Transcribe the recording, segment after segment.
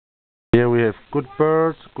we have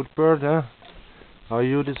goodbird, huh? How are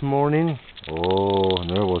you this morning? Oh,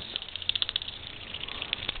 nervous.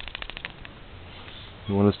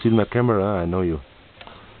 You wanna steal my camera? I know you.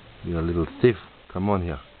 You're a little thief. Come on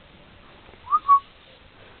here.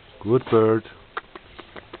 Goodbird.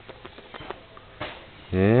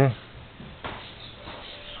 Yeah?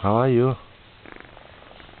 How are you?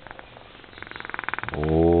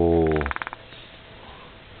 Oh,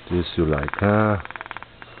 this you like, huh?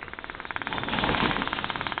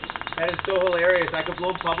 That is so hilarious. I could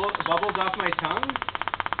blow bubbles off my tongue,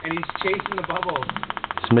 and he's chasing the bubbles.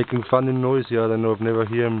 He's making funny noise here. I don't know. I've never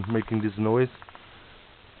heard him making this noise.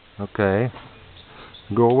 Okay.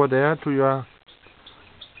 Go over there to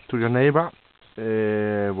your neighbor.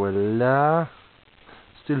 Voila.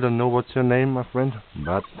 Still don't know what's your name, my friend,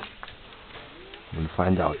 but we'll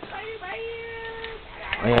find out.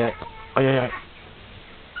 Ay.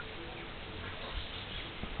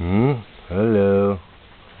 Hello.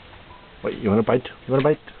 Wait, you wanna bite? You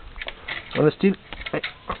wanna steal? Hey.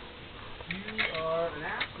 You are an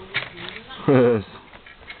absolute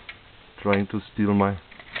Trying to steal my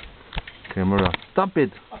camera. Stop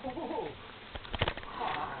it!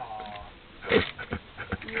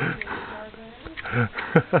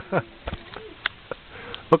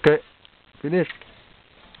 Okay, finished.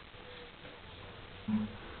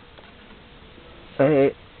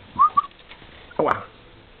 Hey.